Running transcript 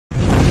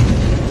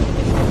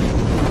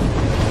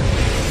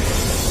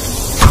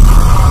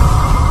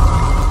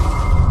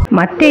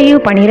மத்தேயு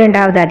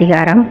 12வது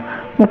அதிகாரம்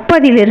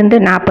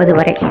 30-40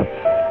 வரை.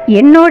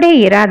 என்னோடே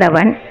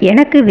இராதவன்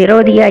எனக்கு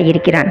விரோதியாய்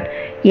இருக்கிறான்,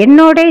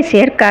 என்னோடே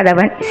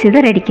சேர்க்காதவன்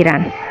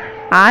சிதறடிக்கிறான்.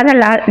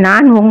 ஆதலால்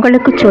நான்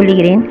உங்களுக்கு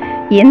சொல்லுகிறேன்,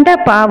 எந்த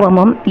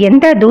பாவமும்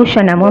எந்த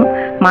தூஷணமும்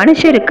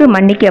மனுஷருக்கு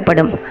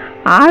மன்னிக்கப்படும்,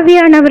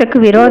 ஆவியானவருக்கு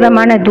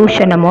விரோதமான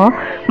தூஷணமோ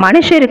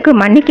மனுஷருக்கு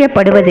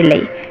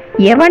மன்னிக்கப்படுவதில்லை.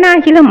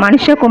 எவனாகிலும்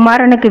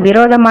மனுஷகுமாரனுக்கு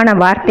விரோதமான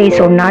வார்த்தை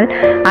சொன்னால்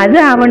அது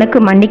அவனுக்கு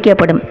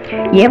மன்னிக்கப்படும்.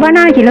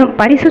 எவனாகிலும்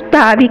பரிசுத்த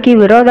ஆவிக்கு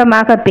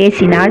விரோதமாக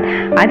பேசினால்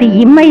அது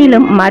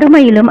இம்மையிலும்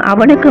மறுமையிலும்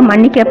அவனுக்கு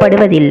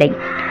மன்னிக்கப்படுவதில்லை.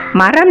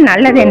 மரம்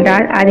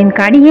நல்லதென்றால் அதன்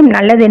கனியும்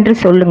நல்லதென்று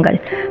சொல்லுங்கள்,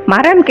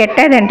 மரம்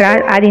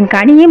கெட்டதென்றால் அதன்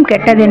கனியும்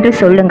கெட்டதென்று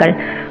சொல்லுங்கள்.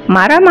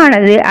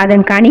 மரமானது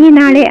அதன்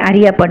கனியினாலே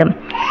அறியப்படும்.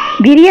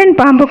 விரியன்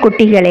பாம்பு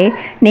குட்டிகளே,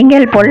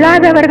 நீங்கள்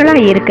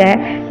பொல்லாதவர்களாய் இருக்க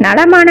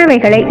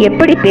நலமானவைகளை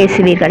எப்படி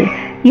பேசுவீர்கள்?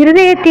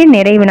 இருதயத்தின்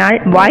நிறைவினால்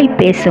வாய்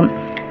பேசும்.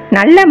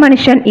 நல்ல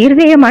மனுஷன்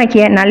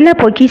இருதயமாகிய நல்ல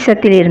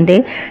பொக்கிஷத்திலிருந்து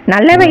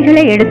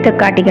நல்லவைகளை எடுத்து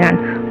காட்டுகிறான்.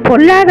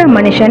 பொல்லாத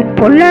மனுஷன்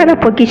பொல்லாத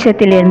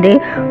பொக்கிஷத்திலிருந்து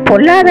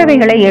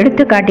பொல்லாதவைகளை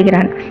எடுத்து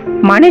காட்டுகிறான்.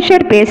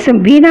 மனுஷர் பேசும்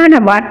வீணான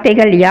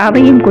வார்த்தைகள்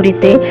யாவையும்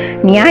குறித்து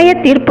நியாய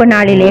தீர்ப்பு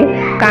நாளிலே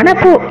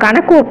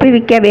கணக்கு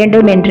ஒப்புவிக்க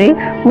வேண்டும் என்று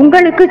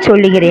உங்களுக்கு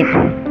சொல்லுகிறேன்.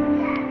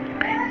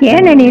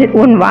 ஏனெனில்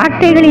உன்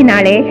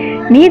வார்த்தைகளினாலே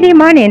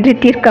நீதிமான் என்று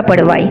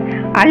தீர்க்கப்படுவாய்,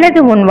 அல்லது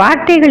உன்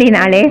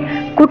வார்த்தைகளினாலே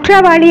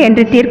குற்றவாளி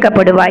என்று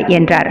தீர்க்கப்படுவாய்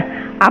என்றார்.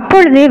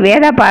 அப்பொழுது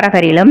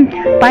வேதபாரகரிலும்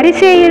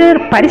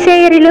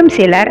பரிசேயரிலும்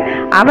சிலர்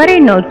அவரை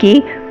நோக்கி,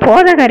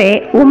 போதகரே,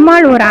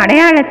 உம்மால் ஒரு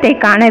அடையாளத்தை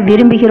காண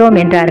விரும்புகிறோம்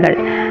என்றார்கள்.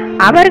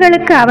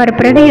 அவர்களுக்கு அவர்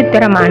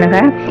பிரதியுத்தரமாக,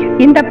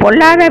 இந்த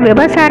பொல்லாத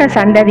விபசார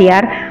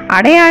சந்ததியார்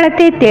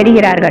அடையாளத்தை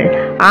தேடுகிறார்கள்,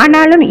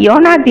 ஆனாலும்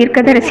யோனா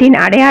தீர்க்கதரிசியின்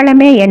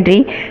அடையாளமே அன்றி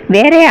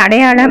வேறே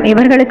அடையாளம்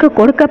இவர்களுக்கு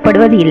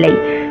கொடுக்கப்படுவது இல்லை.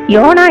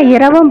 யோனா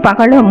இரவும்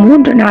பகலும்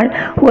 3 நாள்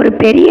ஒரு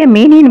பெரிய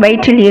மீனின்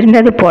வயிற்றில்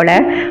இருந்தது போல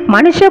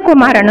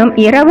மனுஷகுமாரனும்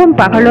இரவும்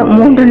பகலும்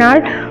 3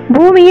 நாள்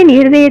பூமியின்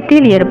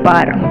இருதயத்தில்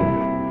இருப்பார்.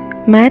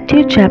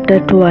 Matthew chapter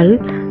 12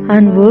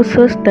 and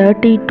verses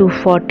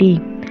 30-40.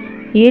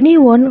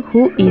 Anyone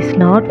who is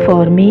not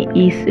for me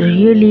is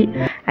really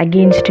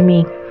against me.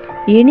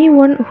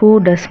 Anyone who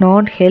does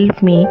not help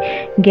me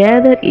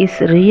gather is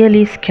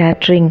really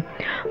scattering.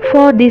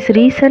 For this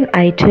reason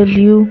I tell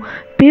you,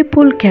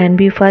 people can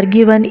be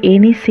forgiven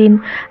any sin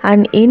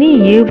and any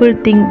evil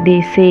thing they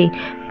say,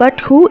 but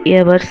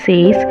whoever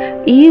says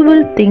evil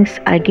things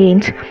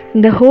against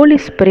the Holy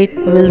Spirit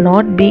will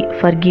not be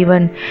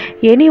forgiven.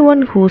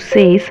 Anyone who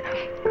says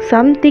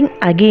something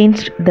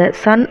against the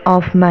Son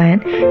of Man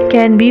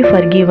can be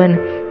forgiven,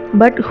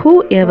 but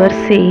whoever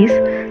says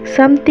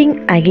something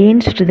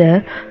against the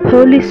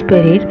Holy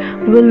Spirit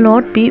will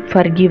not be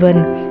forgiven,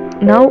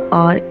 now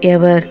or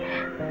ever.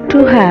 To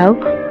have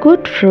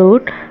good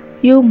fruit,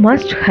 you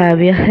must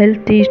have a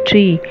healthy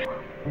tree.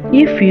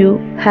 If you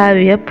have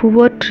a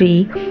poor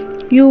tree,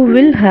 you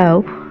will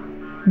have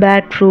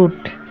bad fruit.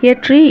 A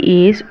tree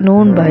is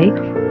known by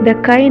the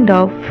kind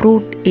of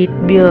fruit it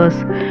bears.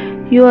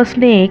 Your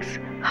snakes,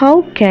 how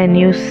can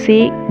you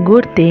say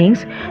good things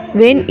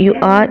when you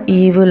are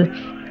evil?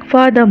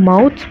 For the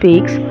mouth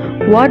speaks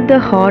what the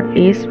heart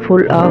is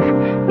full of.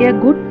 A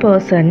good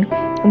person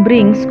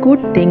brings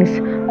good things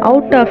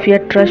out of a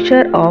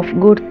treasure of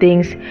good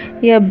things.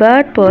 A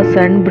bad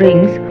person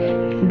brings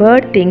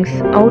bad things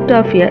out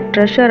of a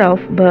treasure of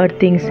bad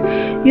things.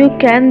 You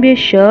can be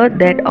sure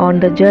that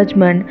on the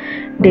judgment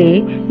day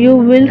you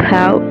will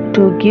have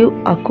to give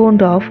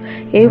account of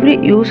every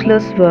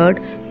useless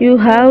word you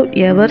have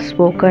ever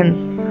spoken.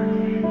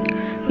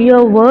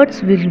 Your words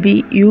will be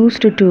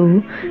used to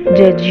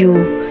judge you,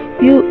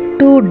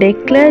 to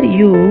declare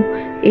you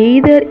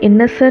either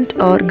innocent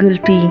or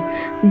guilty.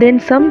 Then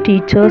some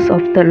teachers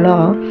of the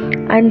law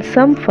and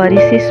some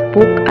Pharisees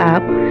spoke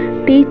up.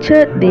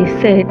 Teacher, they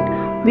said,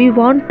 we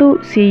want to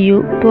see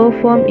you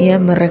perform a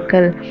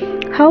miracle.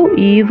 How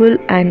evil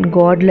and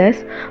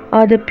godless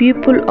are the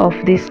people of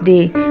this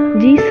day.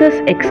 Jesus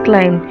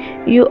exclaimed,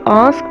 you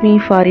ask me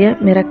for a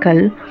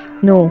miracle?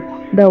 No.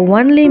 The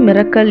only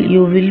miracle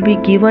you will be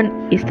given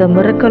is the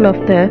miracle of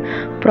the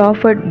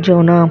prophet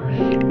Jonah.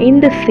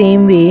 In the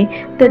same way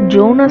that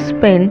Jonah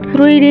spent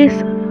 3 days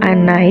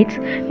and nights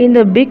in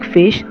the big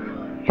fish,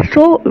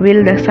 so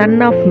will the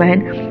Son of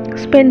Man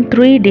spend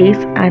 3 days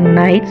and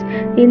nights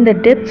in the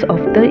depths of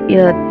the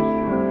earth.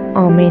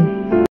 Amen.